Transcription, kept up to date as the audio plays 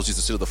used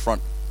to sit at the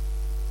front.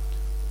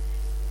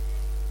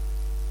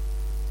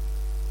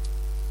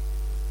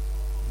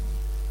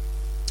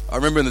 I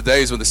remember in the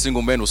days when the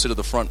single men will sit at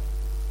the front.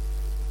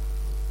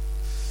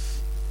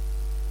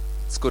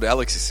 It's good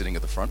Alex is sitting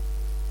at the front.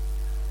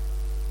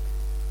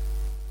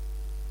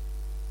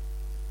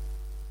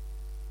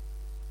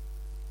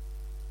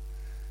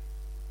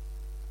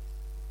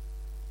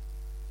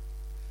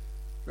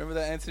 Remember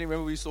that, Anthony?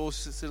 Remember we used to all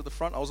sit at the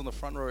front? I was on the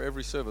front row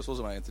every service,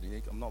 wasn't I,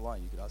 Anthony? I'm not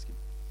lying. You could ask him.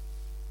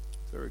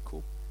 Very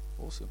cool.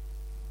 Awesome.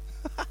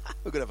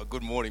 We're going to have a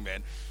good morning,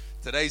 man.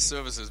 Today's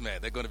services, man,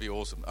 they're going to be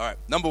awesome. All right,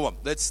 number one.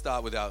 Let's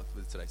start with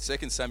today.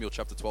 2 Samuel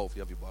chapter 12, if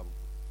you have your Bible.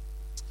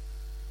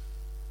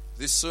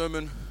 This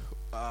sermon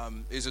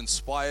is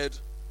inspired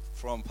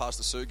from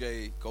Pastor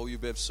Sergei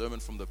Golyubev's sermon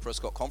from the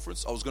Prescott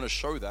Conference. I was going to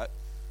show that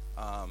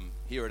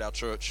here at our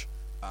church,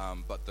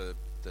 but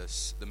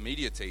the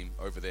media team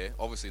over there,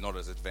 obviously not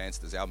as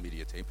advanced as our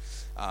media team,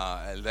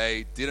 and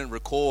they didn't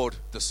record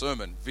the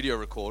sermon, video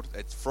record.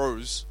 It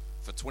froze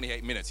for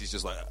 28 minutes. He's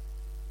just like,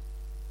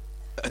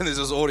 and there's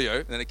this audio,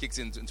 and then it kicks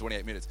in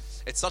 28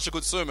 minutes. It's such a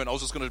good sermon. I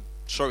was just going to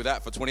show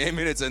that for 28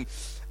 minutes and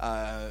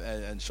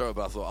show it,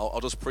 but I thought I'll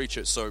just preach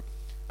it. So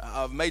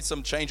I've made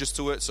some changes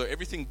to it. So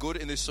everything good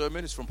in this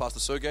sermon is from Pastor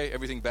Sergei.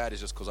 Everything bad is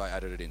just because I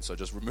added it in. So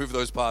just remove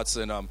those parts,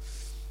 and I'm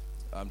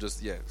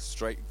just,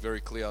 straight, very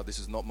clear. This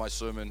is not my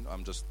sermon.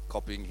 I'm just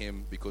copying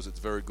him because it's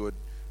very good,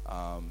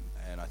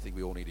 and I think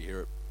we all need to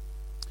hear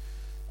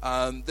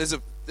it.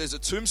 There's a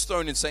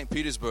tombstone in St.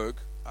 Petersburg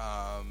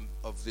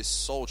of this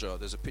soldier.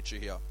 There's a picture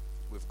here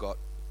we've got.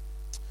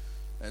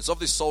 And it's of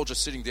this soldier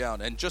sitting down.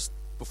 And just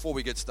before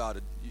we get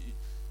started, do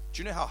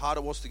you know how hard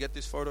it was to get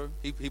this photo?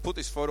 He put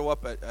this photo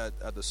up at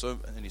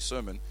in his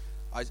sermon.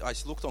 I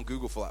looked on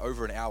Google for like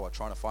over an hour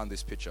trying to find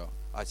this picture.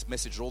 I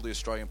messaged all the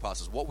Australian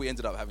pastors. What we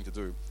ended up having to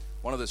do,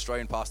 one of the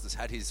Australian pastors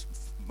had his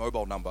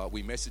mobile number.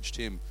 We messaged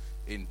him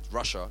in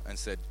Russia and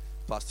said,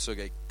 Pastor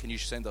Sergei, can you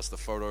send us the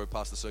photo?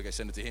 Pastor Sergei,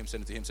 send it to him,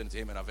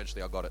 and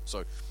eventually I got it.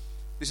 So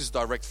this is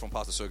direct from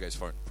Pastor Sergei's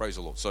phone. Praise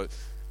the Lord. So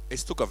it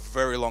took a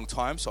very long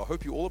time, so I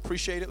hope you all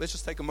appreciate it. Let's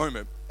just take a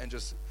moment and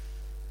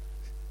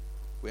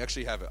we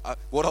actually have it.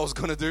 What I was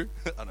going to do,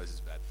 I know this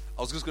is bad.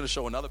 I was just going to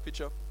show another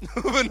picture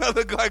of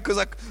another guy because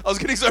I was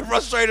getting so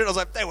frustrated. I was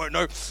like, they won't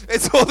know.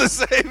 It's all the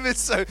same. It's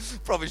so,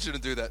 probably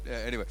shouldn't do that. Yeah,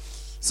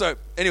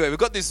 anyway, we've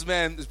got this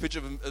man, this picture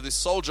of this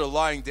soldier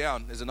lying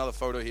down. There's another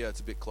photo here. It's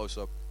a bit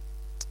closer.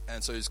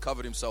 And so he's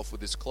covered himself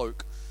with this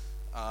cloak.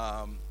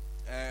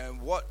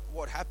 And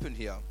what happened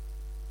here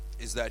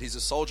is that he's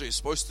a soldier. He's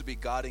supposed to be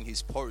guarding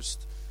his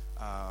post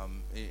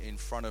in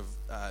front of,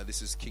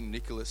 this is King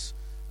Nicholas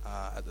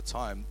at the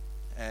time.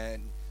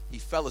 And he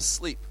fell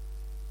asleep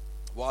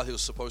while he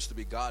was supposed to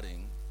be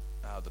guarding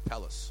the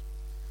palace.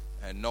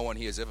 And no one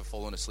here has ever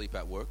fallen asleep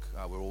at work.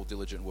 We're all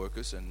diligent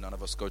workers, and none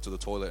of us go to the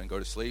toilet and go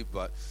to sleep.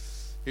 But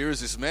here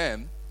is this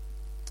man,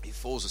 he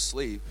falls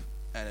asleep,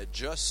 and it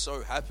just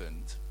so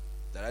happened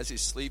that as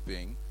he's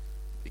sleeping,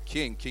 the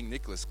King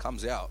Nicholas,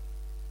 comes out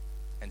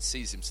and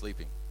sees him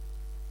sleeping.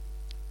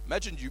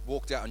 Imagine you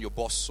walked out and your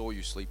boss saw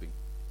you sleeping.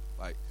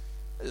 Like,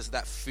 there's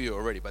that fear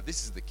already, but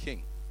this is the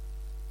king.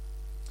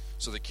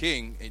 So the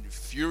king,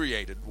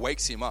 infuriated,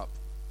 wakes him up,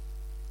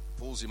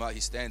 pulls him out, he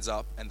stands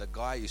up, and the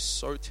guy is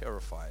so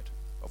terrified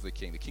of the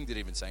king. The king didn't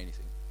even say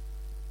anything.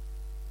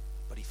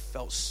 But he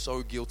felt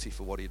so guilty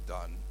for what he had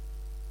done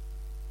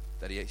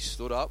that he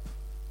stood up,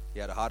 he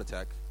had a heart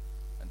attack,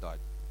 and died.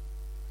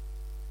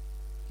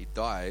 He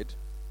died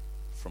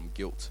from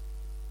guilt.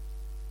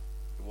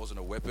 It wasn't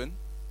a weapon.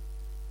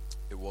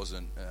 It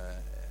wasn't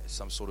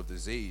some sort of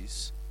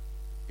disease.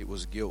 It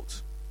was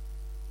guilt.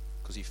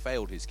 Because he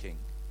failed his king.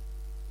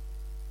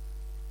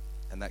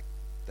 And that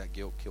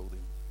guilt killed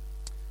him.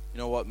 You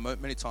know what?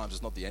 Many times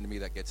it's not the enemy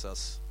that gets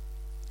us.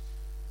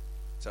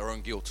 It's our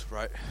own guilt,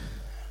 right?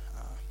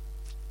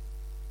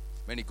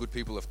 Many good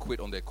people have quit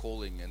on their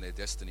calling and their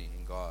destiny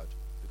in God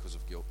because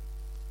of guilt.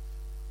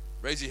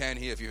 Raise your hand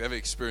here if you've ever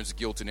experienced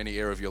guilt in any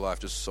area of your life,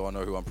 just so I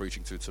know who I'm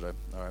preaching to today.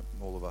 All right,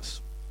 all of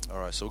us. All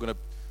right, so we're going to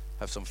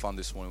have some fun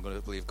this morning. We're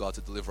going to believe God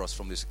to deliver us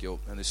from this guilt.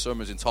 And this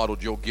sermon is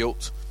entitled, Your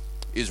Guilt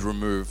is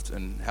Removed.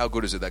 And how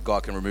good is it that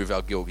God can remove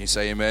our guilt? Can you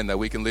say amen? That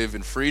we can live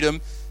in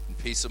freedom and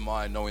peace of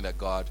mind, knowing that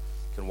God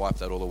can wipe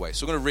that all away.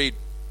 So we're going to read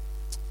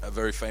a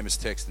very famous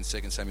text in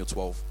 2 Samuel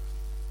 12.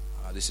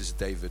 This is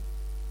David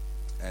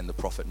and the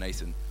prophet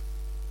Nathan.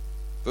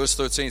 Verse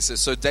 13 says,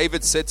 So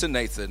David said to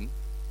Nathan,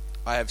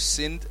 I have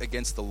sinned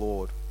against the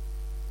Lord.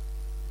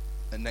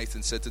 And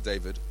Nathan said to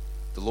David,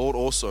 The Lord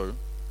also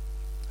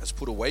has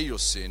put away your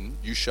sin.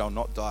 You shall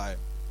not die.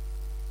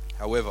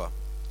 However,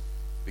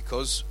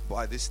 because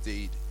by this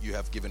deed you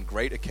have given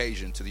great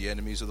occasion to the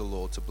enemies of the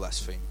Lord to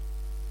blaspheme,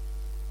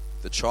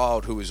 the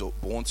child who is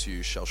born to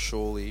you shall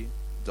surely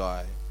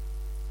die.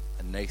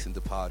 And Nathan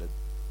departed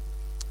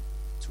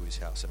to his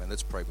house. Amen.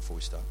 Let's pray before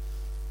we start.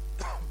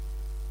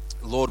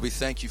 Lord, we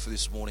thank you for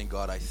this morning,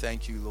 God. I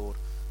thank you, Lord,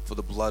 for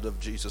the blood of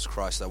Jesus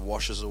Christ that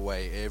washes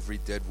away every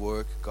dead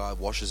work. God,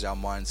 washes our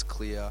minds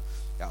clear,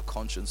 our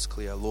conscience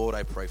clear. Lord,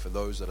 I pray for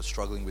those that are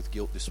struggling with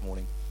guilt this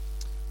morning.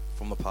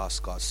 from the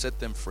past, God. Set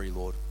them free,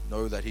 Lord.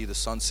 Know that he the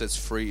Son sets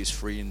free is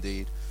free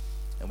indeed.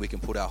 And we can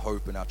put our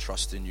hope and our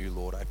trust in you,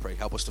 Lord. I pray,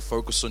 help us to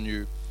focus on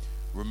you.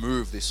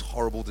 Remove this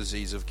horrible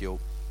disease of guilt.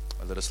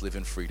 And let us live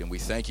in freedom. We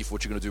thank you for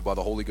what you're going to do by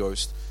the Holy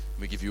Ghost.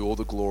 And we give you all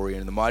the glory.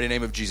 And in the mighty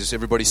name of Jesus,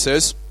 everybody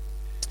says,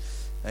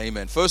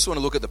 amen. First, I want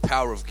to look at the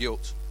power of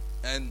guilt.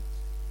 And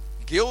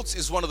guilt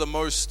is one of the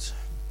most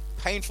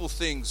painful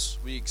things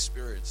we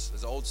experience.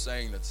 There's an old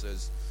saying that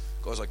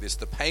goes like this: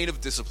 the pain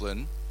of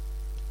discipline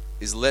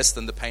is less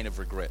than the pain of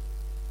regret.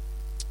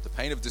 The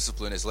pain of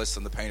discipline is less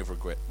than the pain of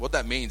regret. What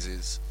that means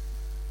is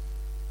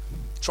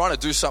trying to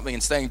do something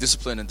and staying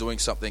disciplined and doing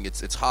something,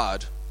 it's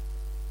hard.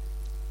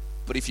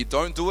 But if you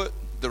don't do it,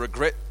 the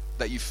regret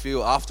that you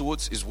feel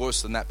afterwards is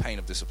worse than that pain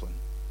of discipline.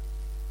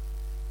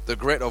 The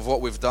regret of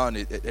what we've done,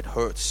 it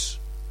hurts.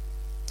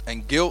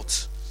 And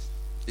guilt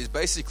is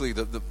basically,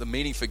 the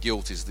meaning for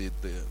guilt is the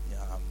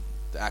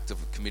act of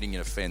committing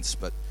an offense.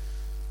 But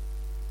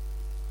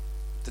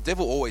the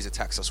devil always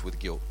attacks us with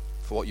guilt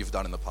for what you've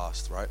done in the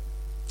past, right?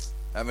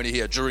 How many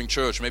here during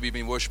church, maybe you've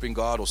been worshiping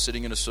God or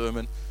sitting in a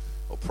sermon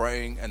or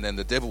praying, and then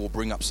the devil will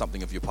bring up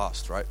something of your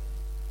past, right?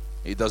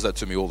 He does that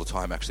to me all the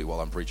time, actually, while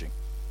I'm preaching.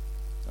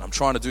 And I'm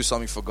trying to do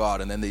something for God,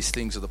 and then these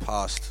things of the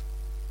past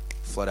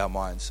flood our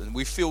minds. And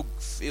we feel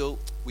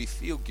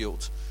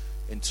guilt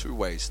in two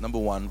ways. Number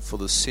one, for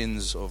the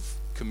sins of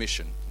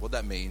commission. What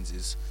that means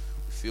is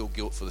we feel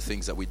guilt for the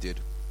things that we did.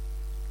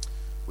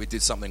 We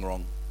did something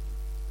wrong.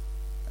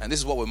 And this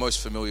is what we're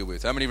most familiar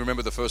with. How many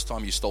remember the first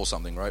time you stole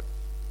something, right?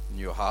 And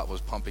your heart was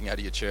pumping out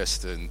of your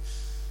chest, and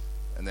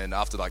then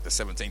after like the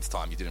 17th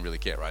time, you didn't really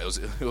care, right?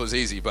 It was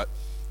easy, but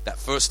that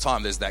first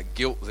time, there's that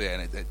guilt there,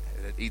 and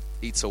it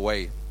eats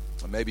away.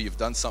 Or maybe you've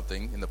done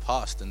something in the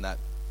past, and that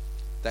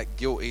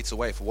guilt eats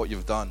away for what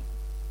you've done.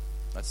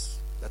 That's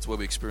where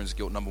we experience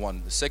guilt, number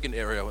one. The second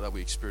area that we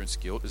experience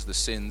guilt is the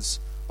sins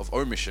of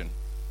omission.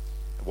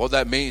 And what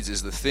that means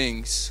is the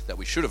things that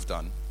we should have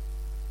done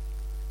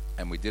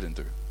and we didn't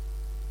do.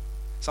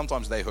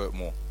 Sometimes they hurt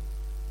more.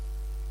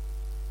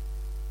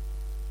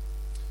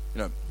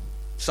 You know,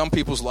 some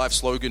people's life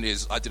slogan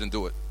is, I didn't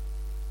do it,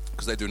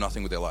 because they do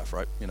nothing with their life,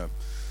 right? You know,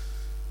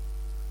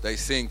 they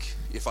think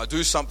if I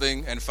do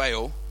something and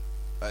fail,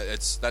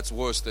 that's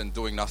worse than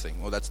doing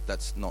nothing. Well,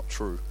 that's not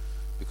true,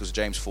 because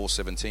James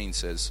 4:17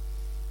 says,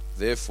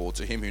 therefore,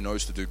 to him who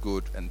knows to do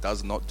good and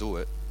does not do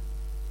it,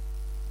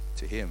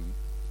 to him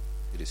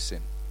it is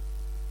sin.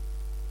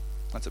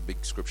 That's a big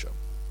scripture.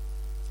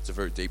 It's a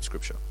very deep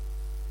scripture.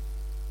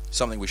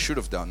 Something we should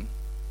have done,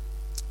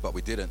 but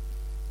we didn't,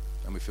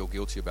 and we feel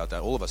guilty about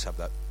that. All of us have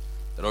that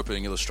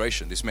opening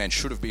illustration. This man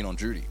should have been on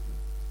duty,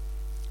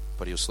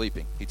 but he was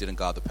sleeping. He didn't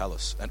guard the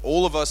palace. And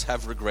all of us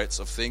have regrets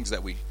of things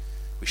that we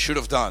should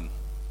have done,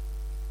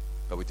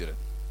 but we didn't.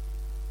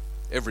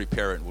 Every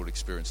parent would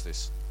experience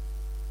this.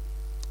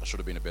 I should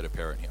have been a better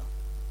parent here.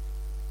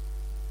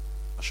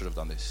 I should have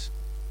done this.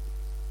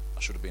 I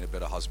should have been a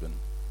better husband.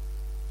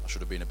 I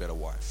should have been a better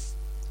wife,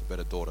 a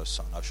better daughter,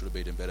 son. I should have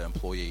been a better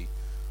employee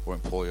or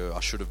employer.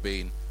 I should have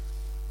been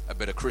a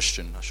better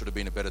Christian. I should have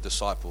been a better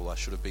disciple. I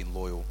should have been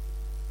loyal.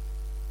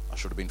 I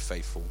should have been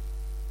faithful.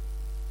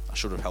 I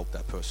should have helped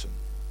that person.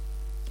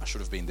 I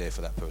should have been there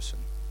for that person.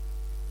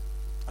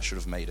 I should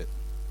have made it.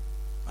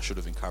 I should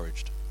have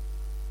encouraged.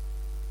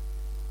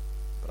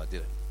 But I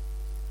didn't.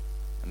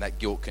 And that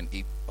guilt can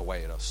eat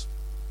away at us.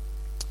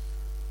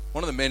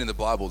 One of the men in the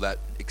Bible that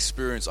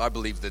experienced, I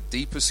believe, the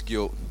deepest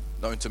guilt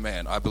known to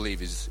man, I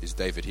believe, is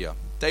David here.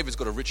 David's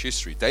got a rich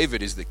history.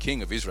 David is the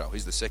king of Israel.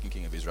 He's the second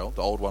king of Israel.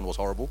 The old one was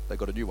horrible. They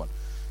got a new one.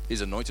 He's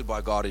anointed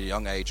by God at a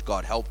young age.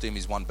 God helped him.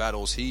 He's won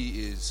battles.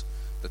 He is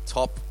the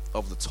top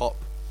of the top.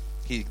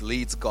 He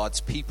leads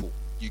God's people.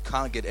 You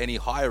can't get any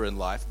higher in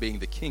life being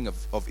the king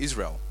of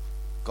Israel,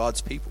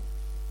 God's people.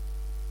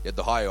 Yet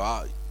the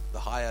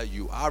higher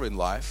you are in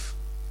life,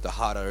 the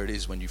harder it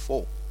is when you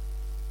fall.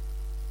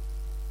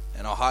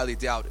 And I highly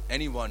doubt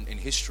anyone in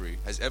history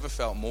has ever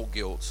felt more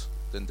guilt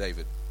than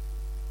David.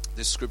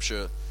 This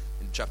scripture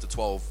in chapter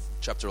 12,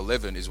 chapter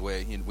 11 is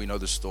where we know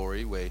the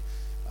story where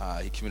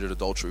he committed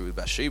adultery with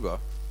Bathsheba.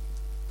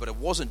 But it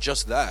wasn't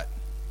just that.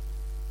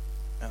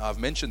 And I've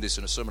mentioned this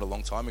in a sermon a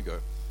long time ago.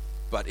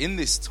 But in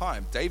this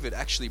time, David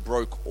actually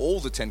broke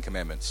all the 10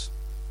 commandments,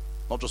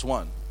 not just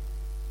one.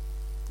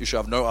 You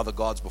shall have no other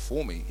gods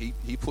before me.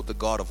 He put the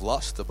God of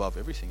lust above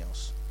everything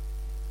else.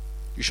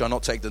 You shall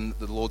not take the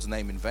Lord's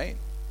name in vain.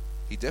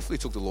 He definitely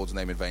took the Lord's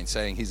name in vain,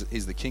 saying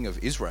he's the king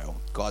of Israel,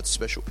 God's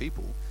special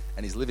people,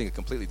 and he's living a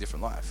completely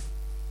different life.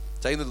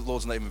 Taking the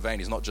Lord's name in vain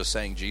is not just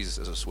saying Jesus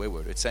as a swear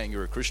word. It's saying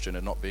you're a Christian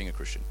and not being a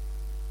Christian.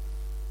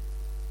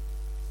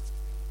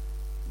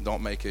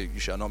 You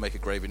shall not make a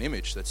graven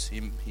image. That's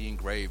him. He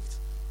engraved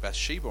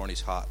Bathsheba on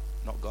his heart,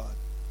 not God.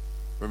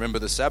 Remember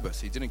the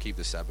Sabbath. He didn't keep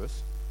the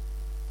Sabbath.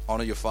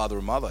 Honor your father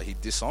and mother. He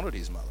dishonored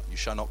his mother. You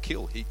shall not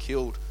kill. He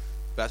killed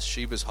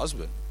Bathsheba's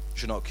husband. You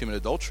should not commit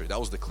adultery. That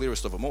was the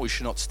clearest of them all. You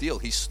should not steal.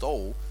 He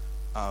stole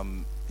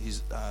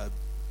his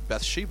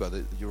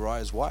Bathsheba,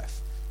 Uriah's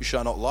wife. You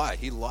shall not lie.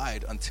 He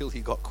lied until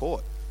he got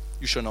caught.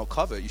 You shall not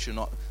covet. You should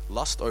not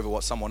lust over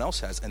what someone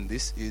else has. And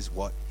this is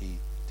what he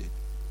did.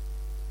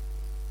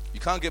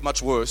 can't get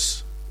much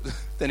worse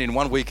than in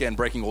one weekend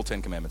breaking all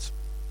 10 commandments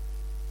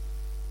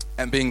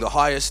and being the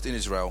highest in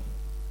Israel,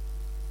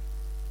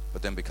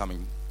 but then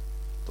becoming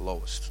the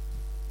lowest.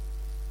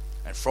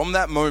 And from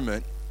that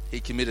moment, he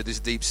committed this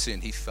deep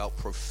sin. He felt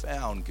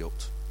profound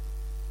guilt.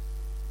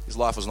 His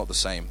life was not the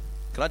same.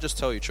 Can I just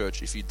tell you,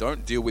 church, if you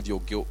don't deal with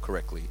your guilt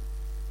correctly,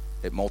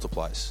 it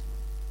multiplies.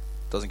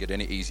 It doesn't get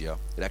any easier.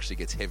 It actually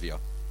gets heavier.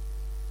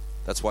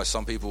 That's why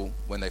some people,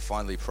 when they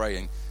finally pray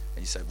and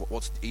you say,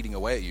 what's eating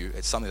away at you?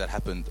 It's something that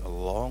happened a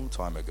long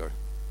time ago.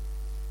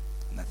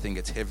 And that thing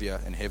gets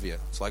heavier and heavier.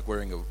 It's like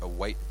wearing a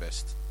weight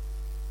vest.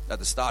 At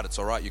the start, it's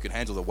all right. You can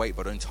handle the weight,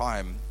 but in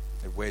time,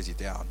 it wears you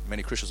down.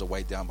 Many Christians are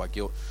weighed down by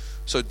guilt.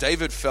 So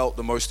David felt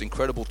the most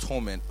incredible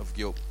torment of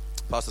guilt.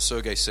 Pastor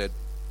Sergey said,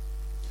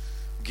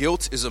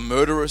 guilt is a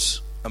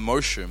murderous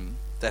emotion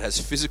that has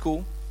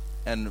physical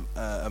and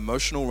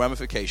emotional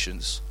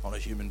ramifications on a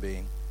human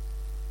being.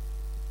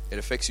 It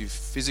affects you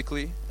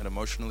physically and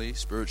emotionally,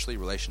 spiritually,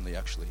 relationally,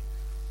 actually.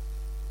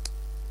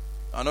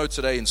 I know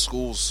today in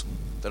schools,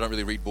 they don't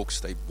really read books,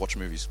 they watch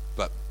movies.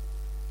 But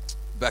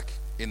back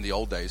in the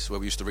old days, where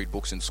we used to read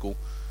books in school,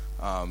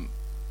 a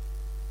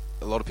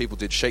lot of people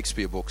did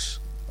Shakespeare books.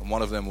 And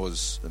one of them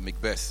was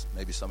Macbeth.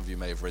 Maybe some of you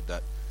may have read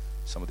that.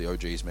 Some of the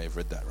OGs may have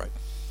read that, right?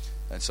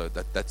 And so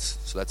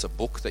that's a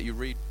book that you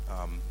read.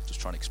 Just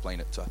trying to explain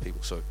it to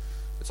people. So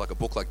it's like a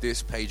book like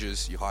this,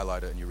 pages, you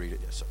highlight it and you read it.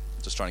 Yeah, so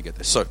just trying to get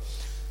this. So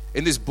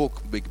in this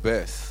book,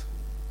 Macbeth,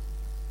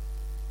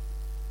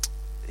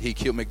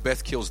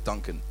 Macbeth kills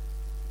Duncan.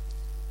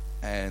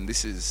 And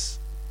this is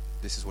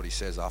what he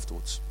says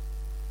afterwards.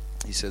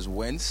 He says,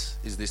 whence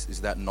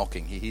is that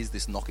knocking? He hears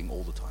this knocking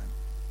all the time.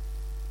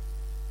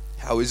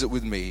 How is it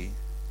with me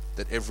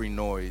that every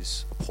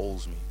noise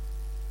appalls me?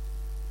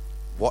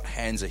 What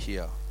hands are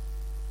here?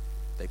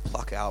 They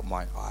pluck out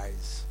my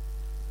eyes.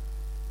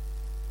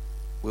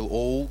 Will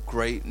all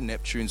great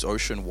Neptune's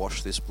ocean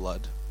wash this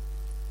blood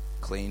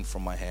clean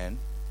from my hand?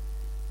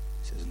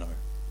 He says, no.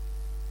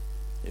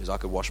 He says, I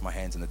could wash my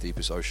hands in the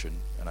deepest ocean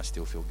and I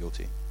still feel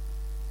guilty.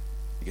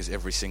 Because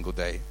every single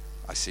day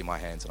I see my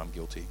hands and I'm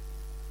guilty.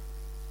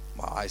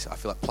 My eyes, I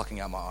feel like plucking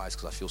out my eyes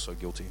because I feel so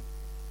guilty.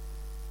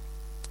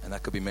 And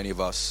that could be many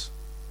of us.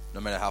 No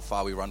matter how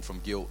far we run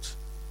from guilt,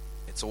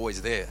 it's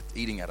always there,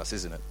 eating at us,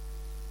 isn't it?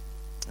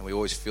 And we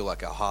always feel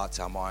like our hearts,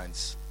 our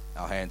minds,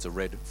 our hands are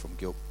red from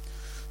guilt.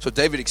 So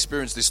David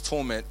experienced this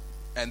torment,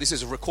 and this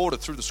is recorded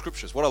through the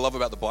scriptures. What I love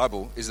about the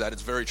Bible is that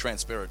it's very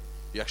transparent.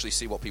 You actually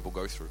see what people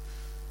go through.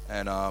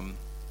 And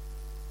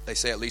they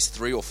say at least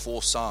 3 or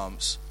 4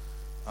 Psalms,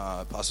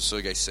 Pastor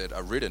Sergey said,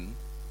 are written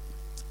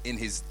in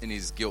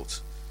his guilt.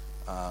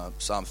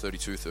 Psalm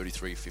 32,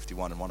 33,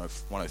 51, and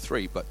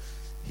 103. But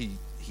he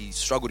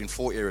struggled in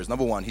 4 areas.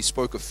 Number 1, he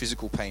spoke of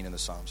physical pain in the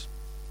Psalms.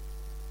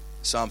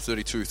 Psalm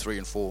 32, 3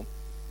 and 4.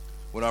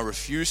 When I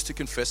refused to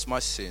confess my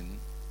sin,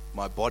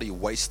 my body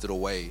wasted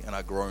away and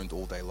I groaned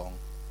all day long.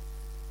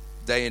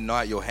 Day and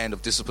night your hand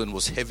of discipline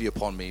was heavy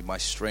upon me. My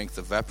strength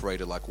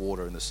evaporated like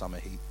water in the summer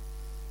heat.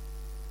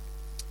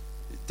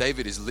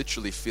 David is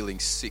literally feeling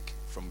sick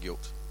from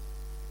guilt.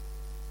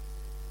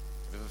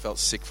 Have you ever felt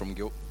sick from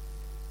guilt?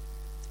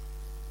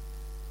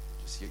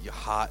 Just your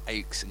heart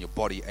aches and your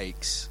body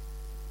aches.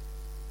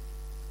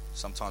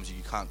 Sometimes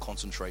you can't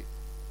concentrate.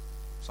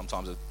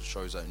 Sometimes it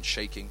shows that in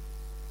shaking,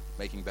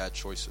 making bad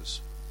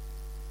choices.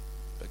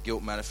 But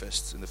guilt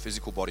manifests in the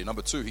physical body.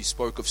 Number 2, he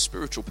spoke of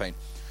spiritual pain.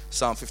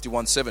 Psalm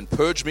 51:7.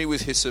 Purge me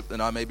with hyssop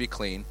and I may be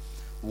clean.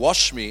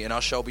 Wash me and I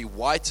shall be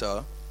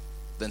whiter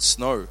than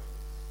snow.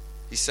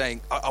 He's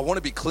saying, I want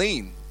to be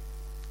clean.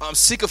 I'm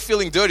sick of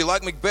feeling dirty.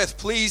 Like Macbeth,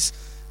 please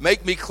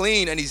make me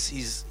clean. And he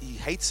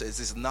hates it. It's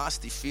this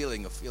nasty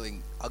feeling of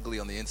feeling ugly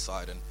on the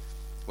inside. And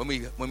when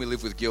we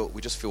live with guilt,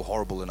 we just feel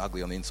horrible and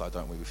ugly on the inside,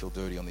 don't we? We feel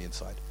dirty on the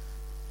inside.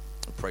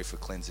 We pray for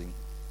cleansing.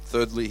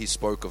 Thirdly, he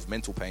spoke of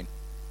mental pain.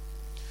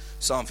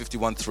 Psalm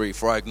 51:3.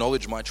 For I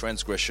acknowledge my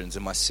transgressions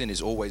and my sin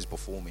is always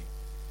before me.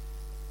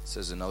 It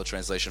says in another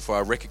translation, for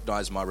I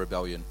recognize my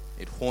rebellion.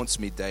 It haunts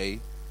me day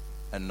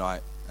and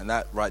night. And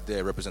that right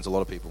there represents a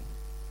lot of people.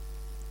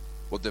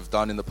 What they've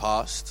done in the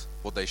past,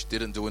 what they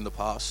didn't do in the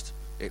past,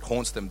 it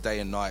haunts them day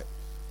and night.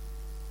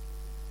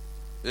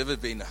 Ever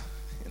been,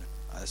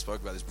 I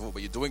spoke about this before,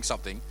 but you're doing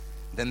something,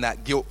 then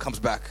that guilt comes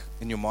back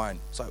in your mind.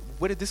 It's like,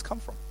 where did this come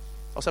from?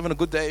 I was having a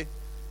good day.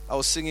 I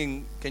was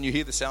singing, Can You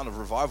Hear the Sound of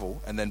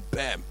Revival? And then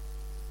bam,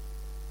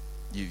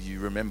 you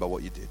remember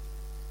what you did,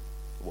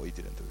 what you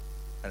didn't do.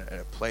 And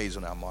it plays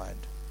on our mind.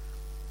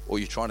 Or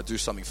you're trying to do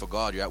something for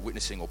God, you're out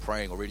witnessing or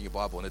praying or reading your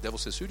Bible, and the devil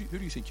says, who do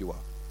you think you are?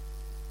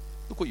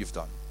 Look what you've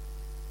done.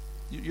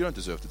 You don't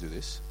deserve to do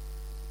this.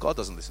 God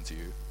doesn't listen to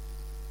you.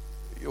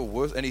 You're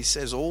worth, and he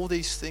says all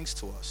these things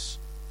to us.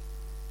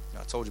 Now,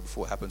 I told you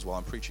before, it happens while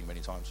I'm preaching many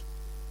times.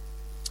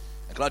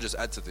 And can I just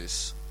add to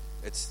this?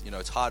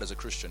 It's hard as a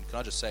Christian. Can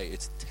I just say,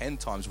 it's 10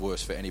 times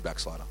worse for any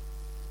backslider.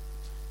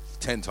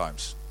 10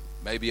 times.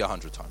 Maybe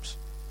 100 times.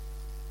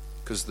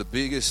 Because the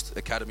biggest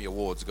Academy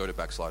Awards go to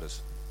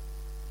backsliders.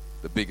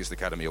 The biggest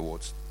Academy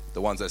Awards.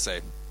 The ones that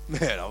say,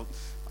 man,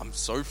 I'm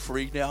so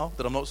free now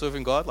that I'm not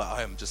serving God. Like,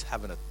 I am just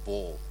having a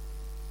ball.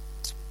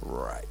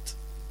 right.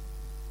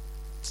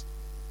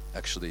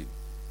 Actually, do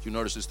you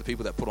notice this? The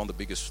people that put on the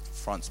biggest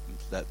fronts,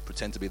 that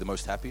pretend to be the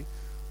most happy,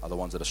 are the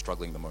ones that are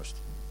struggling the most.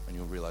 And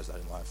you'll realize that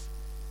in life.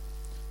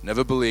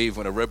 Never believe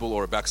when a rebel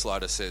or a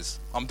backslider says,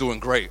 I'm doing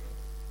great.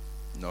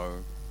 No,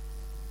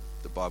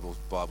 the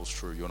Bible's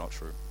true. You're not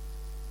true.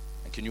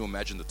 And can you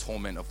imagine the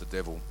torment of the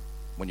devil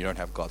when you don't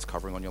have God's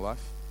covering on your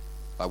life?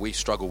 Like, we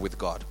struggle with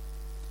God.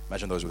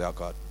 Imagine those without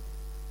God.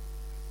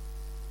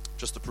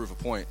 Just to prove a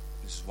point,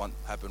 this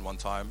happened one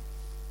time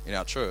in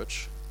our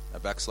church. A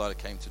backslider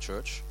came to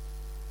church,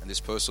 and this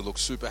person looked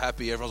super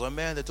happy. Everyone's like,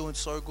 man, they're doing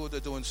so good. They're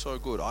doing so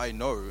good. I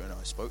know, and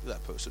I spoke to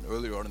that person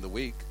earlier on in the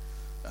week.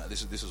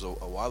 This was a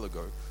while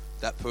ago.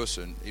 That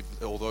person,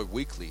 although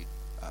weekly,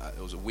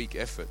 it was a weak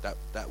effort.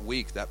 That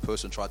week, that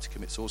person tried to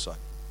commit suicide.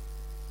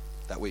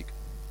 That week.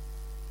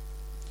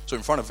 So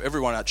in front of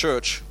everyone at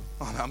church,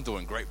 oh, I'm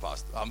doing great,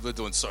 Pastor. I'm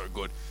doing so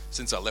good.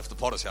 Since I left the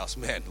Potter's house,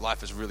 man,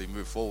 life has really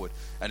moved forward,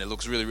 and it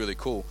looks really, really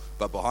cool.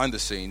 But behind the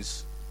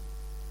scenes,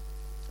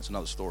 it's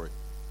another story.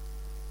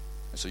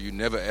 And so you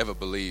never ever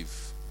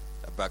believe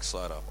a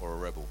backslider or a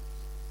rebel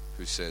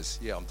who says,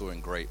 yeah, I'm doing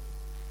great.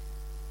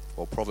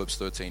 Well, Proverbs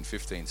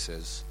 13:15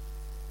 says,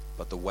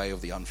 but the way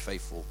of the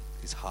unfaithful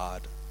is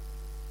hard.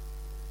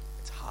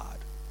 It's hard.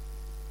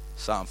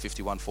 Psalm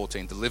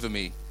 51:14, deliver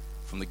me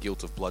from the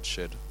guilt of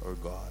bloodshed, O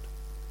God.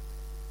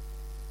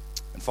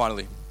 And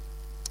finally,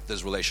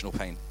 there's relational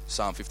pain.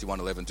 Psalm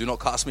 51:11, do not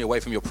cast me away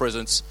from your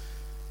presence.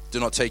 Do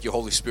not take your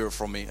Holy Spirit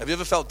from me. Have you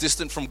ever felt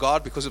distant from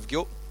God because of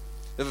guilt?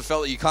 Ever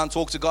felt that you can't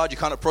talk to God, you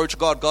can't approach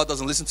God, God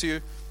doesn't listen to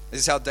you?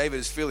 This is how David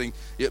is feeling.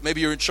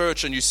 Maybe you're in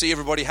church and you see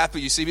everybody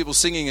happy, you see people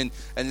singing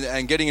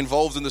and getting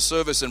involved in the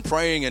service and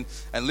praying and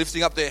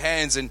lifting up their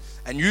hands, and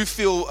you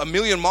feel a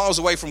million miles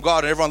away from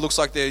God, and everyone looks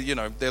like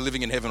they're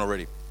living in heaven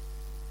already.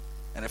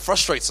 And it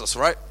frustrates us,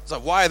 right? It's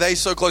like, why are they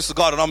so close to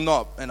God and I'm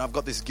not? And I've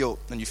got this guilt,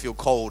 and you feel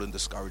cold and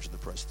discouraged and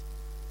depressed.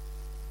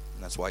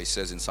 And that's why he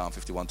says in Psalm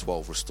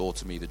 51:12, restore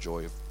to me the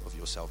joy of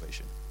your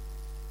salvation.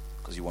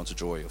 Because he wants a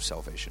joy of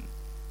salvation.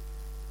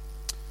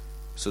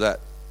 So that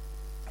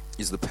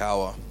is the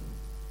power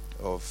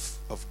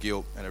of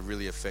guilt, and it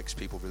really affects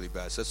people really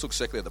bad. So let's look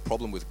secondly at the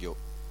problem with guilt.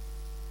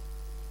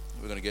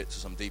 We're going to get to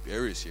some deep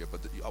areas here,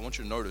 but I want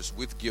you to notice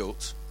with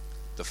guilt,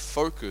 the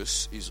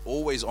focus is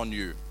always on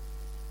you.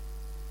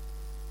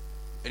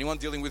 Anyone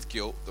dealing with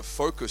guilt, the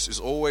focus is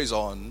always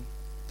on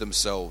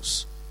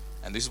themselves.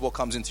 And this is what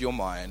comes into your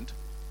mind.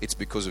 It's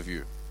because of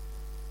you.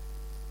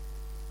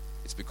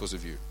 It's because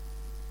of you.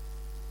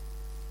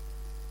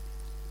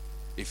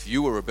 If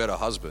you were a better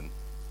husband,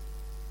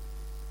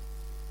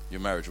 your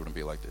marriage wouldn't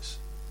be like this.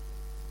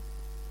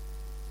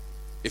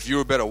 If you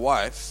were a better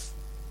wife,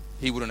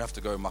 he wouldn't have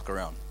to go muck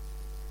around.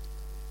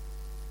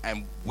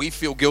 And we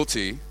feel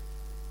guilty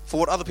for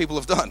what other people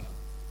have done.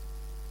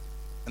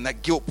 And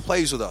that guilt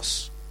plays with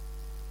us.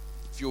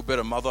 If you're a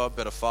better mother,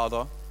 better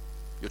father,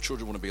 your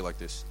children wouldn't be like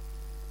this.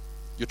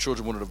 Your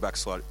children wouldn't have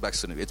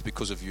backslidden. It's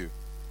because of you.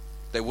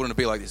 They wouldn't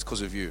be like this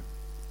because of you.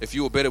 If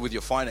you were better with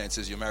your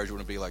finances, your marriage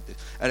wouldn't be like this.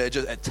 And it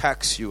just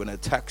attacks you and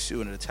attacks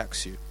you and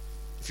attacks you.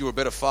 If you were a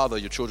better father,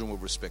 your children will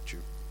respect you.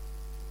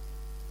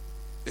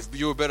 If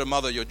you were a better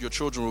mother, your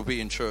children will be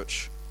in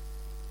church.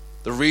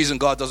 The reason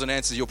God doesn't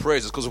answer your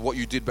prayers is because of what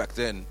you did back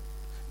then.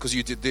 Because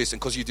you did this and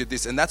because you did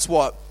this. And that's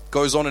what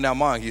goes on in our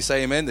mind. You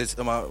say amen?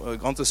 Am I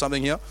onto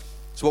something here?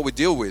 It's what we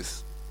deal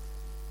with.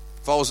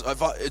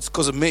 It's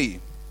because of me.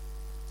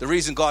 The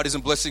reason God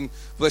isn't blessing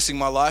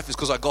my life is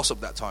because I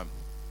gossiped that time.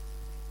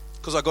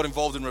 Because I got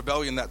involved in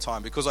rebellion that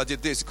time. Because I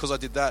did this. Because I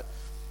did that.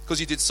 Because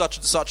you did such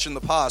and such in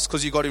the past.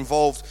 Because you got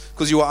involved.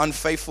 Because you were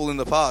unfaithful in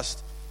the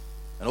past.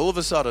 And all of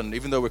a sudden,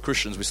 even though we're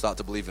Christians, we start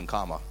to believe in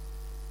karma.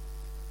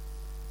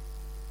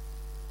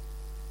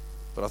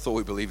 But I thought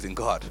we believed in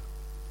God,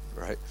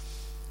 right?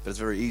 But it's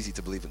very easy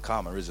to believe in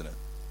karma, isn't it?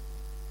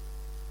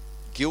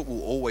 Guilt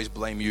will always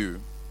blame you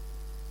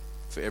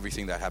for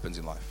everything that happens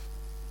in life.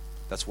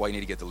 That's why you need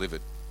to get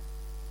delivered.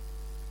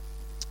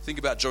 Think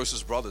about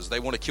Joseph's brothers. They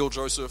want to kill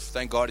Joseph.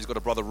 Thank God he's got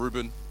a brother,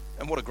 Reuben.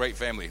 And what a great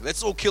family.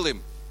 Let's all kill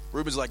him.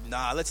 Reuben's like,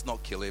 nah, let's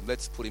not kill him.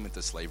 Let's put him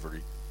into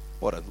slavery.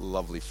 What a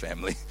lovely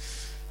family.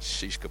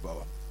 Sheesh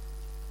kaboa.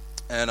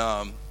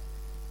 And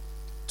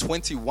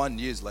 21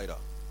 years later,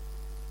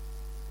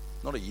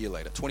 not a year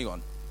later,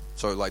 21.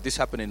 So like this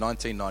happened in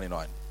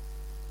 1999.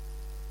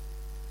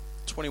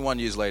 21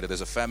 years later,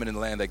 there's a famine in the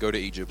land. They go to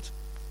Egypt.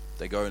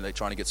 They go and they're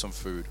trying to get some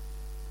food.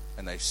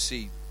 And they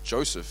see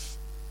Joseph,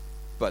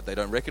 but they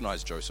don't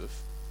recognize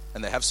Joseph.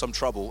 And they have some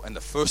trouble. And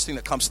the first thing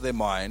that comes to their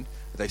mind,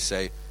 they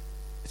say,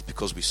 it's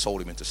because we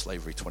sold him into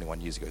slavery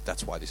 21 years ago.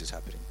 That's why this is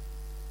happening.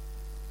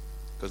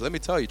 Because let me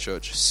tell you,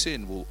 church,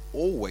 sin will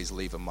always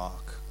leave a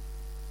mark.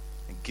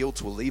 And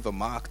guilt will leave a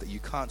mark that you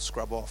can't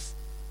scrub off.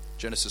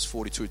 Genesis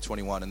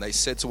 42:21. And they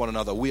said to one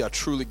another, we are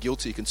truly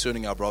guilty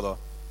concerning our brother.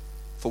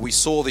 For we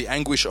saw the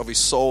anguish of his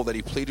soul that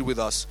he pleaded with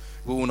us.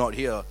 We will not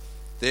hear.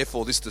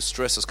 Therefore, this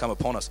distress has come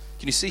upon us.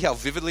 Can you see how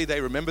vividly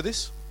they remember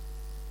this?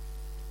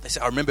 They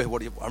say, I remember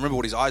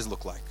what his eyes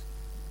looked like.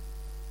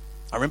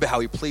 I remember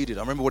how he pleaded.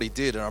 I remember what he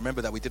did. And I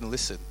remember that we didn't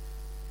listen.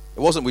 It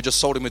wasn't we just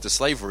sold him into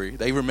slavery.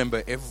 They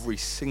remember every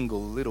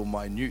single little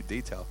minute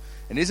detail.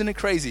 And isn't it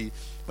crazy,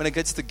 when it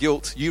gets to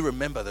guilt, you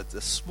remember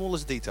the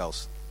smallest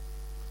details.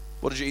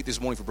 What did you eat this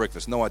morning for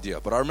breakfast? No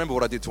idea. But I remember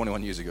what I did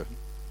 21 years ago.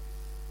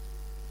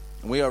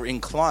 And we are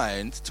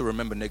inclined to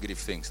remember negative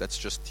things. That's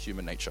just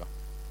human nature.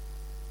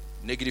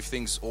 Negative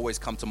things always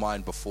come to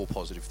mind before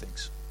positive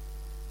things.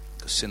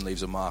 Because sin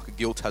leaves a mark.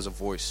 Guilt has a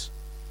voice.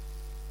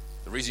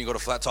 The reason you got a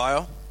flat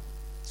tire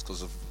is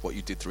because of what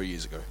you did 3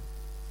 years ago.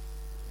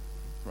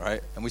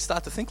 Right? And we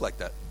start to think like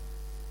that.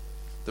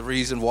 The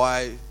reason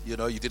why, you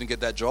didn't get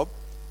that job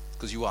is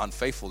because you were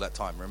unfaithful that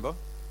time, remember?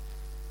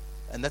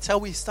 And that's how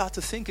we start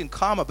to think in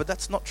karma, but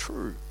that's not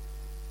true.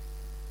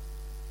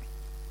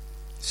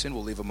 Sin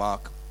will leave a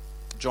mark.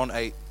 John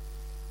 8,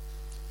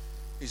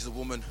 is the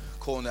woman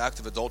caught in the act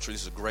of adultery.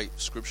 This is a great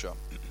scripture.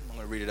 I'm going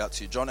to read it out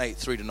to you. John 8,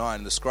 3-9.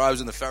 And the scribes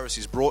and the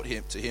Pharisees brought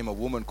to him a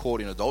woman caught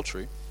in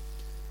adultery.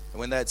 And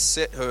when they had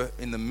set her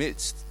in the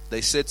midst,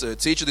 they said to her,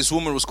 "Teacher, this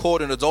woman was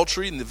caught in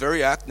adultery in the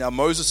very act. Now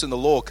Moses in the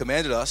law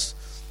commanded us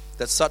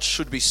that such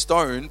should be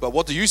stoned. But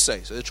what do you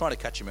say?" So they're trying to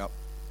catch him out.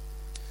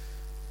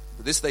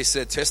 But this they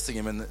said, testing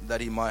him, and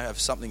that he might have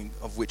something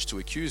of which to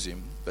accuse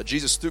him. But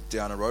Jesus stooped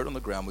down and wrote on the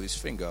ground with his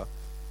finger,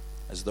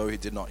 as though he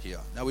did not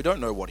hear. Now we don't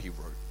know what he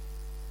wrote,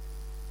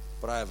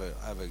 but I have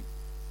a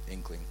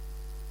inkling.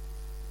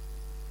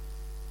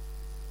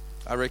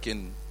 I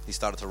reckon he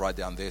started to write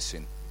down their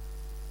sin,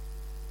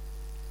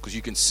 because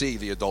you can see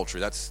the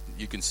adultery.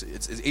 You can see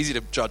it's easy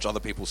to judge other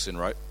people's sin,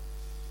 right?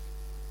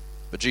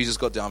 But Jesus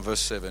got down, verse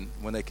 7.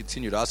 When they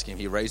continued asking him,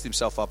 he raised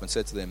himself up and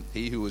said to them,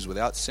 "He who is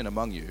without sin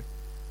among you,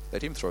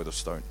 let him throw a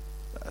stone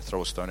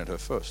at her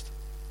first."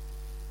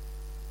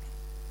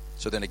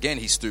 So then again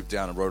he stooped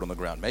down and wrote on the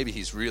ground. Maybe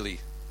he's really,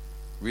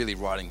 really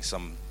writing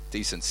some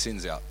decent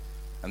sins out.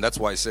 And that's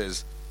why he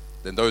says,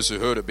 then those who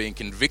heard it, being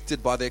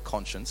convicted by their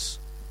conscience,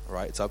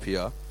 right, it's up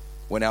here,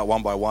 went out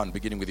one by one,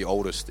 beginning with the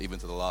oldest, even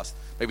to the last.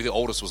 Maybe the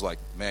oldest was like,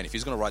 man, if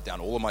he's going to write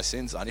down all of my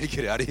sins, I need to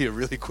get out of here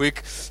really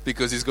quick,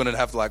 because he's going to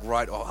have to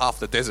write, half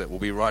the desert will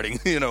be writing,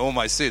 all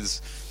my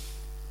sins.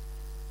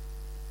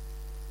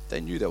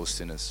 They knew they were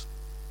sinners,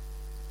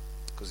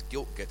 because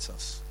guilt gets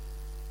us,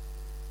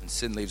 and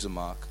sin leaves a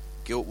mark.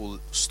 Guilt will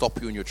stop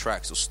you in your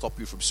tracks. It'll stop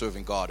you from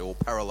serving God. It will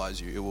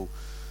paralyze you. It will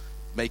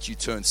make you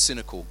turn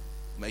cynical,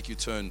 make you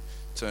turn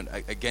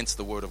against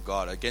the word of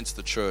God, against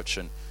the church.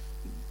 And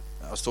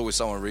I was talking with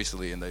someone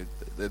recently, and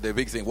their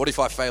big thing, what if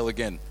I fail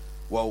again?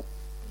 Well,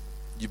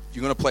 you're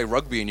going to play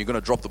rugby and you're going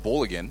to drop the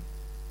ball again.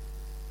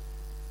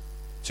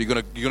 So you're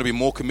going to be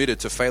more committed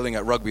to failing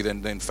at rugby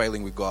than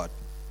failing with God.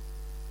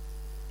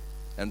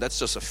 And that's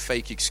just a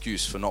fake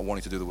excuse for not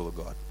wanting to do the will of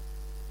God.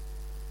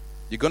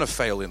 You're going to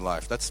fail in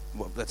life. That's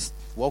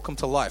welcome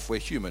to life. We're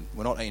human.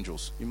 We're not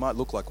angels. You might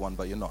look like one,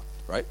 but you're not,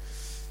 right?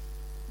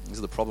 This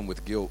is the problem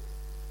with guilt,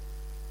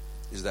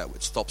 is that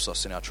it stops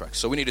us in our tracks.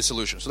 So we need a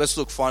solution. So let's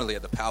look finally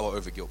at the power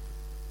over guilt.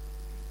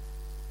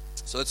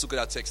 So let's look at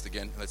our text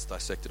again. Let's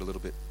dissect it a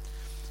little bit.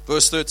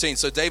 Verse 13.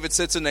 So David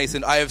said to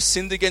Nathan, "I have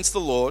sinned against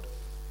the Lord."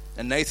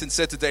 And Nathan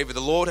said to David,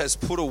 "The Lord has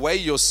put away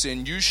your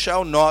sin. You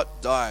shall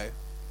not die.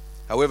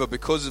 However,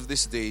 because of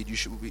this deed,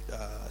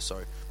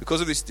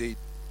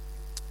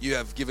 you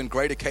have given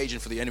great occasion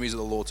for the enemies of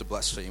the Lord to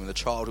blaspheme, and the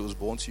child who was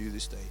born to you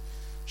this day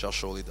shall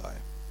surely die."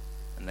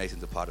 And Nathan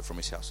departed from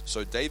his house.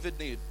 So David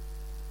needed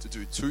to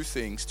do two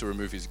things to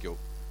remove his guilt.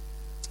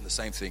 And the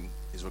same thing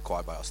is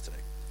required by us today.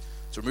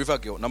 To remove our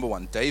guilt, number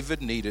one,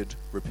 David needed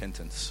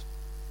repentance.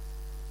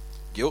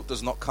 Guilt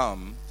does not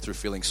come through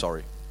feeling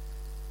sorry.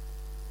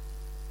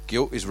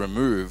 Guilt is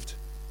removed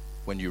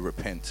when you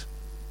repent.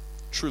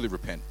 Truly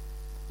repent,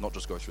 not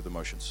just go through the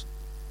motions.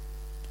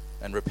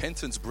 And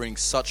repentance brings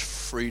such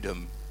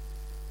freedom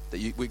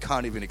that we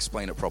can't even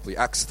explain it properly.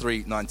 Acts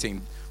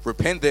 3:19.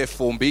 "Repent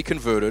therefore and be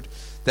converted,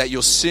 that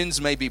your sins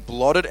may be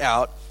blotted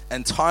out,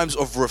 and times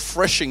of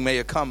refreshing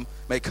may come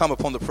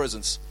from the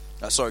presence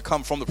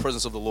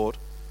of the Lord."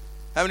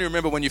 How many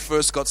remember when you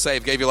first got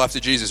saved, gave your life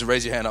to Jesus?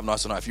 Raise your hand up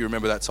nice and high if you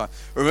remember that time.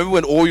 Remember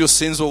when all your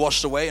sins were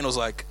washed away and it was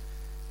like,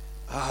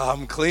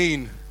 I'm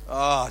clean.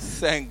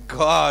 Thank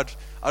God.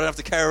 I don't have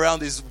to carry around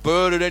this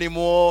burden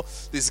anymore,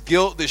 this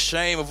guilt, this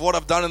shame of what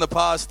I've done in the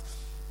past.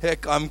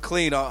 Heck, I'm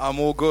clean. I'm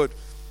all good.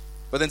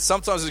 But then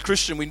sometimes as a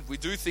Christian, we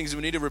do things and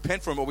we need to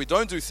repent from, or we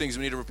don't do things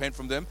and we need to repent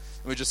from them,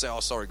 and we just say, "Oh,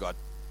 sorry, God."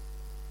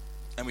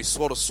 And we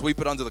sort of sweep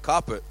it under the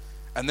carpet,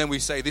 and then we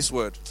say this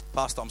word,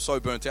 "Pastor, I'm so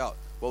burnt out."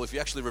 Well, if you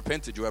actually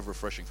repented, you have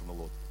refreshing from the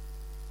Lord.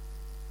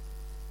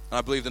 And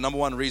I believe the number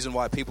one reason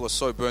why people are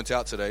so burnt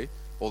out today,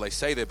 or they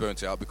say they're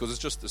burnt out, because it's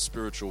just a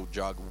spiritual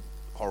jargon,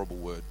 horrible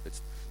word. It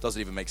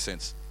doesn't even make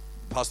sense.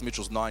 Pastor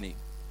Mitchell's 90,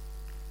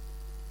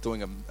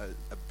 doing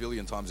a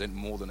billion times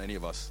more than any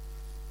of us,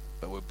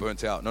 but we're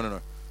burnt out.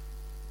 No.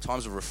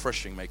 Times of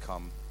refreshing may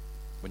come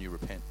when you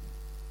repent.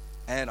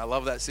 And I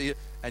love that, see it?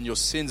 And your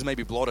sins may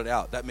be blotted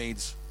out. That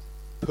means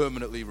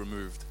permanently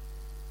removed.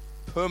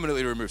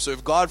 Permanently removed. So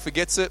if God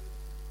forgets it,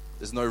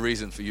 there's no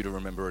reason for you to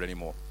remember it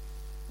anymore.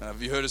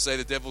 Have you heard us say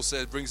the devil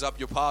brings up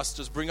your past,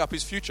 just bring up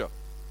his future.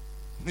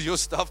 You're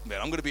stuffed, man.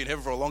 I'm going to be in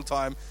heaven for a long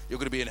time. You're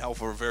going to be in hell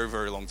for a very,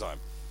 very long time.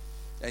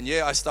 And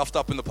yeah, I stuffed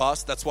up in the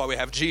past. That's why we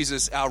have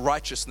Jesus, our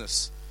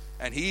righteousness.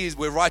 And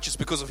we're righteous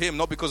because of him,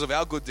 not because of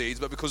our good deeds,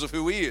 but because of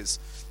who he is.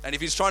 And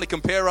if he's trying to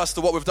compare us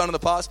to what we've done in the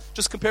past,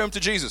 just compare him to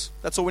Jesus.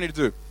 That's all we need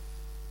to do.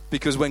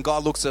 Because when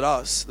God looks at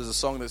us, there's a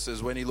song that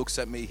says, when he looks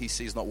at me, he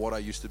sees not what I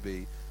used to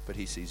be, but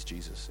he sees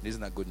Jesus. And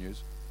isn't that good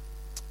news?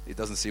 He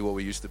doesn't see what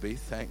we used to be.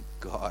 Thank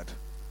God.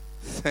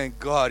 Thank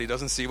God he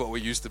doesn't see what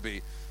we used to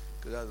be.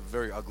 Because that's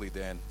very ugly,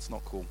 Dan. It's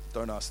not cool.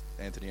 Don't ask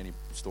Anthony any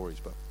stories,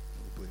 but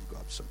we believe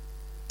God. So,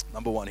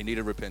 number one, he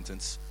needed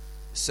repentance.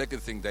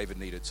 Second thing David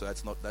needed, so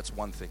that's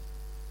one thing.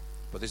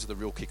 But this is the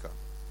real kicker.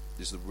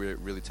 This is where it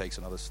really takes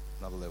another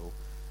level.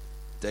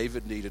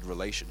 David needed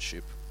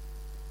relationship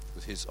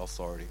with his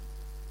authority.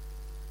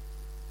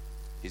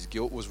 His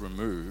guilt was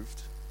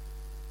removed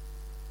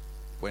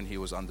when he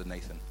was under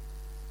Nathan.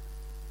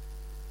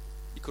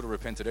 He could have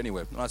repented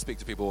anywhere. And I speak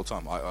to people all the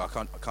time.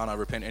 Can't I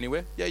repent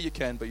anywhere? Yeah, you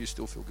can, but you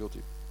still feel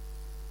guilty.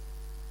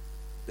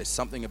 There's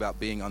something about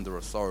being under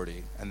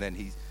authority. And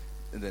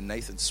then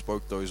Nathan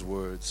spoke those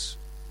words,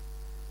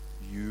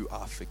 you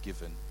are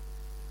forgiven.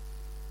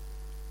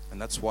 And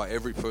that's why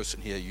every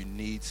person here, you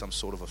need some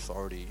sort of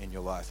authority in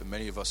your life. And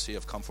many of us here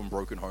have come from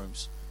broken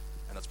homes.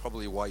 And that's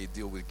probably why you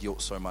deal with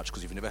guilt so much,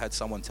 because you've never had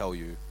someone tell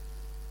you,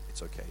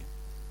 it's okay.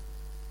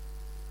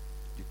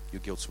 Your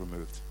guilt's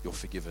removed. You're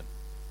forgiven.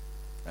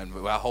 And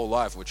our whole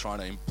life, we're trying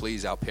to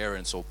please our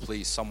parents or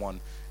please someone,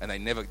 and they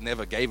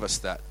never gave us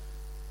that.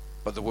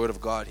 But the Word of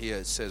God here,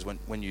 it says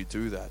when you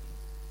do that,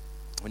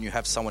 when you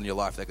have someone in your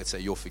life that could say,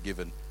 you're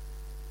forgiven,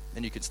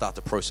 then you can start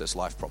to process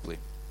life properly.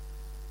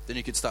 Then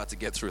you can start to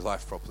get through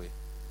life properly.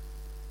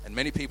 And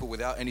many people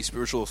without any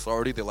spiritual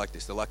authority, they're like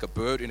this. They're like a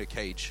bird in a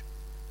cage.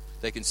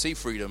 They can see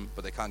freedom,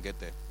 but they can't get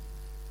there.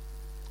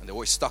 And they're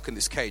always stuck in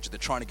this cage. They're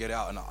trying to get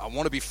out. And I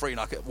want to be free.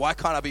 And why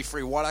can't I be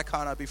free? Why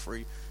can't I be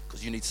free?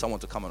 Because you need someone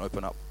to come and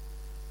open up.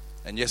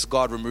 And yes,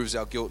 God removes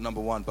our guilt,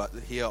 number one. But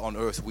here on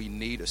earth, we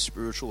need a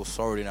spiritual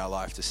authority in our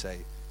life to say,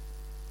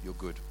 you're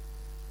good.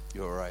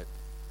 You're all right.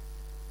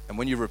 And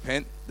when you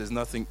repent, there's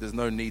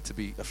no need to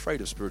be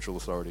afraid of spiritual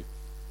authority.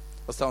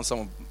 I was telling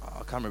someone, I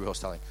can't remember who I was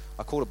telling.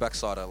 I called a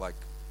backslider, like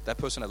that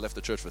person had left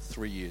the church for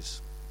 3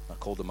 years. I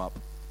called them up.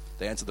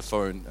 They answered the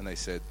phone and they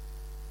said,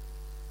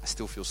 I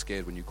still feel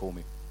scared when you call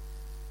me.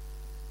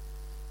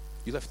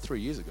 You left 3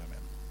 years ago, man.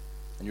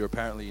 And you're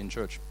apparently in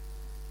church.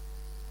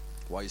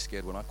 Why are you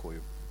scared when I call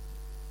you?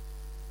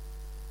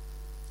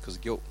 Because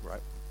of guilt,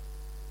 right?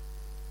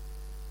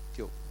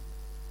 Guilt.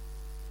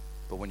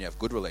 But when you have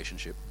good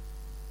relationship,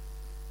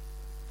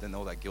 then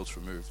all that guilt's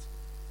removed.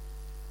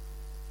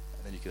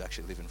 And then you could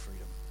actually live in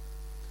freedom.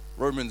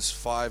 Romans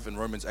 5 and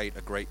Romans 8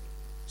 are great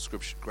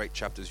scripture, great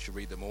chapters. You should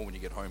read them all when you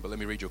get home. But let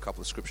me read you a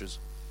couple of scriptures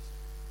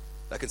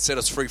that can set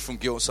us free from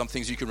guilt. Some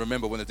things you can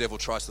remember when the devil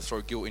tries to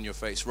throw guilt in your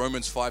face.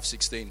 Romans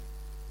 5:16.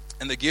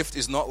 And the gift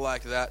is not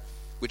like that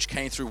which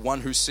came through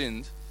one who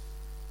sinned.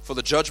 For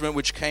the judgment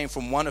which came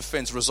from one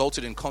offense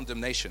resulted in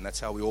condemnation. That's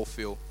how we all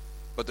feel.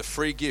 But the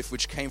free gift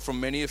which came from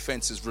many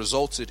offenses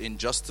resulted in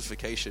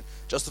justification.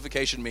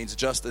 Justification means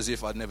just as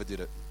if I never did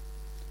it.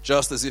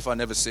 Just as if I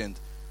never sinned.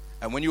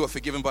 And when you are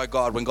forgiven by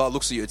God, when God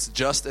looks at you, it's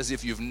just as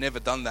if you've never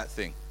done that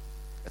thing.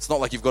 It's not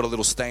like you've got a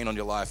little stain on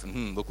your life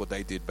and look what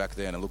they did back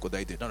then and look what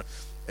they did. No.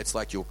 It's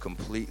like you're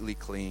completely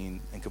clean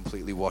and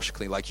completely washed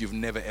clean. Like you've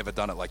never ever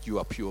done it. Like you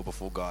are pure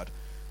before God.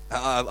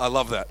 I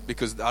love that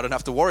because I don't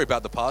have to worry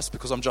about the past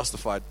because I'm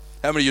justified.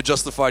 How many of you are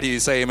justified here?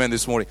 Say amen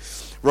this morning.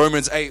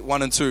 Romans 8,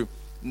 1 and 2.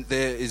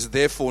 There is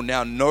therefore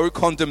now no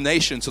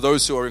condemnation to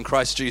those who are in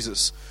Christ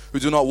Jesus, who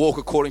do not walk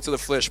according to the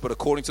flesh, but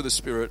according to the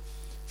Spirit.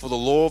 For the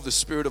law of the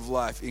Spirit of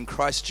life in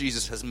Christ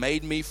Jesus has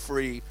made me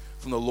free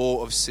from the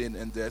law of sin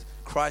and death.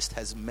 Christ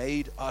has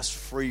made us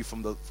free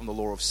from the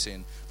law of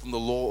sin, from the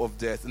law of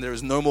death. And there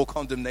is no more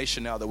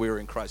condemnation now that we are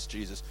in Christ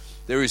Jesus.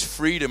 There is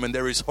freedom and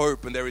there is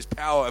hope and there is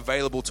power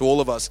available to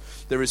all of us.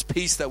 There is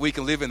peace that we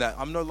can live in that.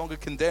 I'm no longer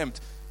condemned,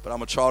 but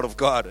I'm a child of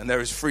God and there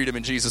is freedom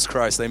in Jesus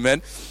Christ.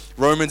 Amen.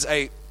 Romans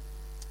 8,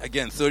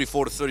 again,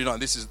 34 to 39.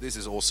 This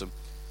is awesome.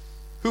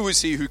 Who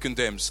is he who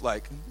condemns?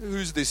 Like,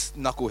 who's this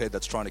knucklehead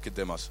that's trying to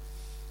condemn us?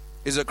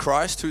 Is it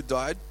Christ who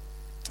died?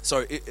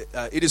 So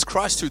it is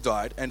Christ who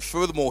died, and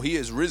furthermore he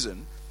is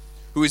risen,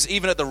 who is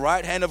even at the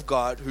right hand of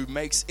God, who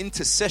makes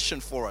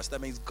intercession for us.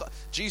 That means God,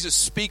 Jesus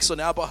speaks on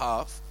our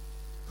behalf.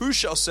 Who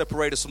shall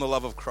separate us from the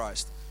love of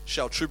Christ?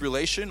 Shall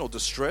tribulation or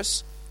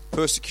distress,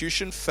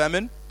 persecution,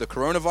 famine, the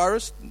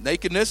coronavirus,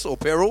 nakedness or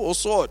peril or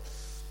sword?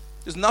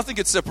 There's nothing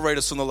can separate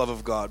us from the love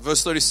of God.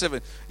 Verse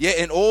 37, yet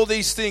in all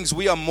these things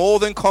we are more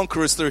than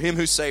conquerors through him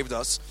who saved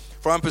us.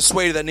 For I'm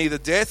persuaded that neither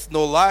death,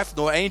 nor life,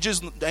 nor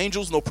angels,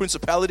 nor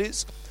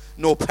principalities,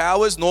 nor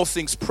powers, nor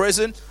things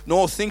present,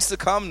 nor things to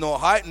come, nor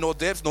height, nor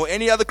depth, nor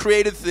any other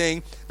created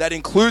thing that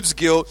includes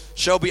guilt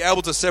shall be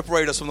able to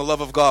separate us from the love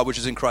of God, which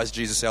is in Christ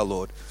Jesus our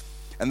Lord.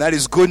 And that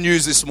is good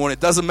news this morning. It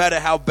doesn't matter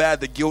how bad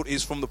the guilt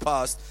is from the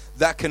past.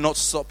 That cannot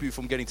stop you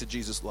from getting to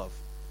Jesus' love.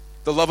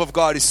 The love of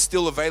God is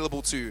still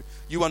available to you.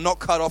 You are not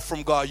cut off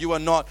from God. You are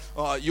not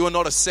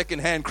a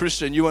second-hand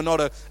Christian. You are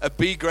not a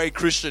B-grade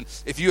Christian.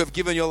 If you have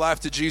given your life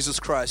to Jesus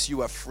Christ,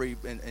 you are free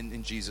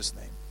in Jesus'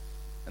 name.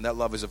 And that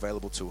love is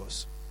available to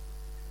us.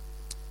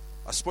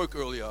 I spoke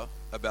earlier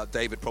about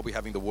David probably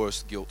having the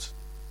worst guilt.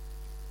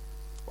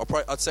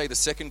 I'd say the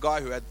second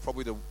guy who had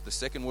probably the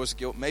second worst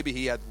guilt, maybe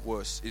he had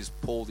worse, is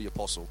Paul the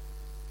Apostle.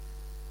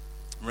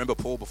 Remember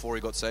Paul before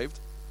he got saved?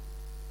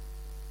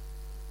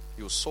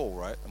 He was Saul,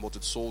 right? And what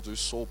did Saul do?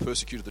 Saul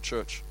persecuted the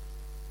church,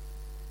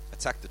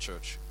 attacked the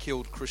church,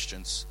 killed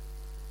Christians.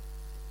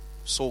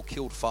 Saul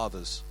killed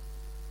fathers,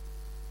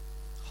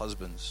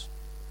 husbands,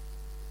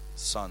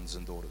 sons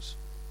and daughters.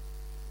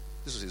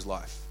 This was his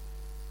life.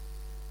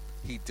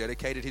 He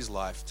dedicated his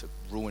life to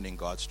ruining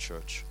God's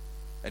church,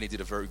 and he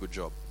did a very good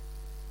job.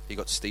 He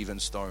got Stephen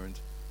stoned.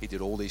 He did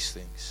all these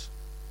things.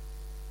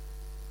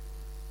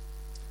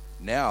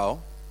 Now,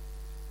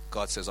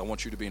 God says, I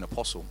want you to be an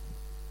apostle.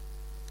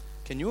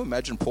 Can you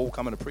imagine Paul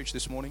coming to preach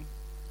this morning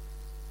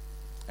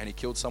and he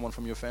killed someone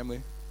from your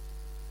family?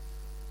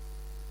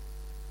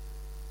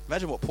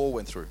 Imagine what Paul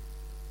went through.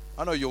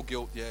 I know your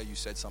guilt. Yeah, you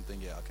said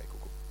something. Yeah, okay,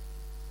 cool.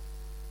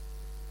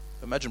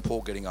 Imagine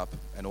Paul getting up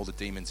and all the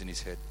demons in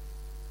his head.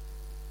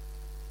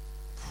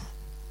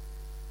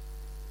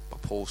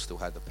 But Paul still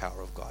had the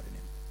power of God in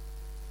him,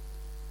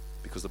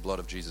 because the blood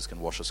of Jesus can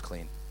wash us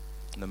clean.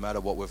 No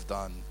matter what we've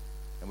done,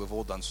 and we've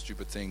all done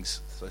stupid things,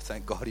 so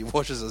thank God he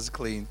washes us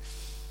clean.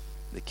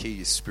 The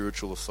key is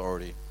spiritual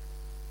authority.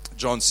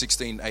 John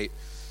 16:8.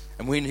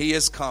 And when he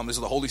has come, this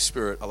is the Holy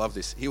Spirit, I love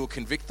this, he will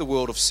convict the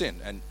world of sin.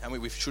 And I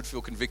mean, we should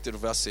feel convicted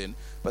of our sin.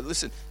 But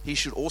listen, he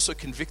should also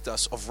convict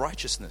us of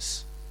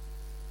righteousness.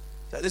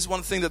 This is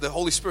one thing that the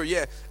Holy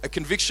Spirit, a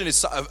conviction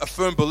is a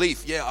firm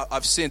belief. Yeah,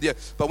 I've sinned. Yeah,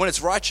 but when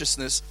it's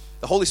righteousness,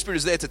 the Holy Spirit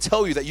is there to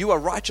tell you that you are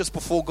righteous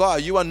before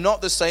God. You are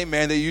not the same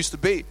man that you used to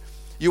be.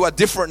 You are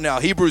different now.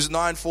 Hebrews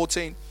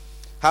 9:14.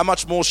 How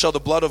much more shall the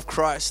blood of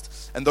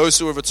Christ and those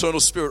who have eternal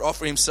spirit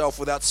offer himself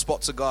without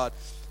spot to God?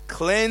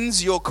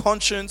 Cleanse your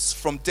conscience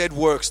from dead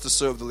works to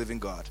serve the living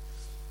God.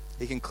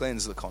 He can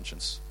cleanse the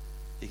conscience.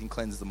 He can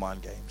cleanse the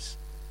mind games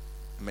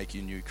and make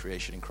you a new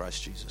creation in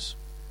Christ Jesus.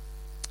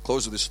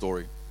 Close with this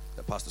story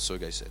that Pastor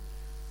Sergey said.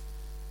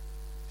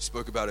 He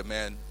spoke about a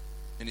man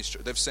in his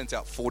church. They've sent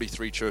out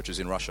 43 churches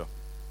in Russia.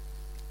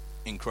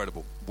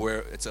 Incredible. Where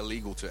it's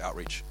illegal to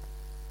outreach.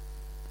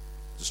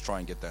 Just try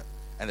and get that.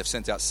 And they've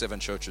sent out 7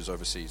 churches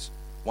overseas.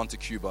 One to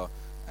Cuba,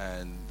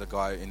 and the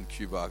guy in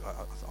Cuba, I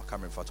can't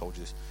remember if I told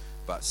you this,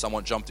 but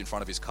someone jumped in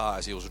front of his car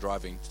as he was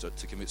driving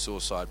to commit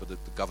suicide, but the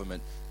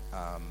government,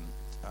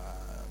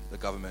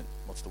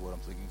 what's the word I'm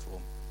thinking for?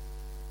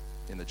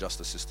 In the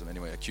justice system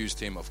anyway, accused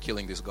him of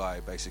killing this guy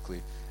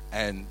basically,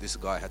 and this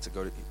guy had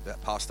to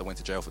that pastor went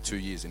to jail for 2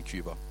 years in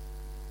Cuba.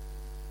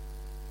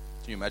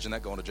 Can you imagine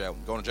that? Going to jail,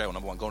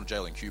 number one, going to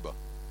jail in Cuba,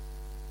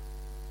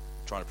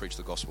 trying to preach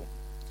the gospel.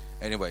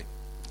 Anyway,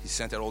 he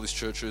sent out all these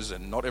churches,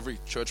 and not every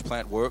church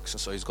plant works,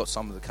 and so he's got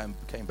some that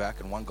came back,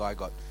 and one guy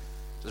got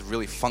just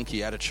really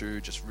funky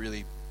attitude, just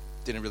really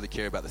didn't really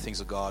care about the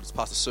things of God. As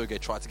Pastor Sergey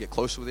tried to get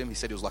close with him, he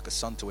said he was like a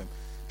son to him.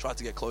 Tried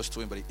to get close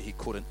to him, but he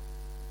couldn't.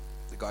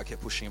 The guy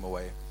kept pushing him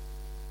away.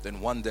 Then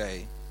one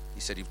day,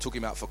 he said he took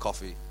him out for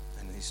coffee,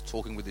 and he's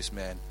talking with this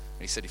man,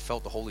 and he said he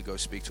felt the Holy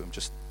Ghost speak to him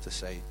just to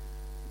say,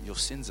 your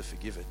sins are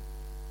forgiven.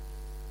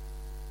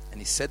 And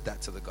he said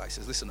that to the guy. He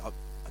says, listen,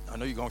 I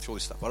know you're going through all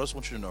this stuff, but I just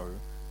want you to know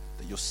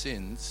that your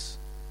sins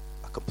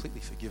are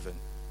completely forgiven.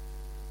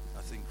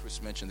 I think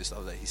Chris mentioned this the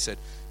other day. He said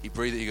he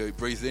breathed in, he goes,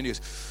 and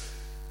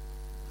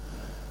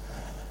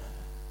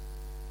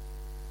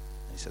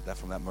he said that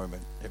from that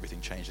moment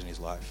everything changed in his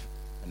life,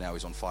 and now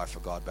he's on fire for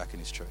God back in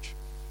his church.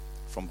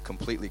 From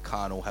completely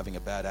carnal, having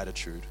a bad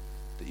attitude,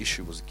 the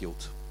issue was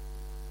guilt.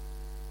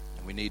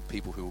 And we need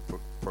people who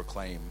will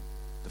proclaim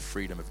the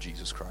freedom of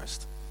Jesus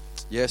Christ.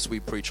 Yes, we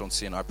preach on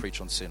sin. I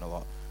preach on sin a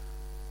lot,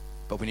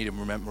 but we need to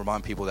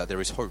remind people that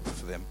there is hope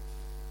for them.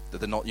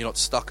 That you're not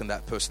stuck in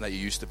that person that you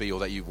used to be, or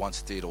that you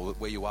once did, or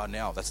where you are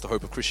now. That's the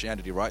hope of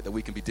Christianity, right? That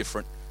we can be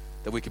different,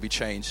 that we can be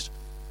changed.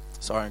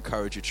 So I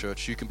encourage you,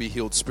 church, you can be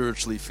healed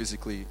spiritually,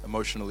 physically,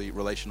 emotionally,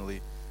 relationally.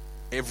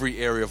 Every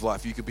area of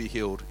life you can be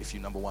healed if you,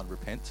 number one,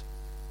 repent,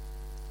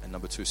 and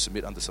number two,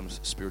 submit under some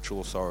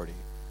spiritual authority.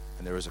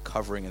 And there is a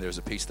covering and there is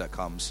a peace that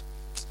comes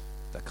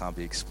that can't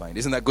be explained.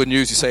 Isn't that good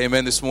news? You say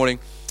amen this morning?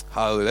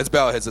 Hallelujah. Let's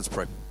bow our heads, let's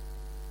pray.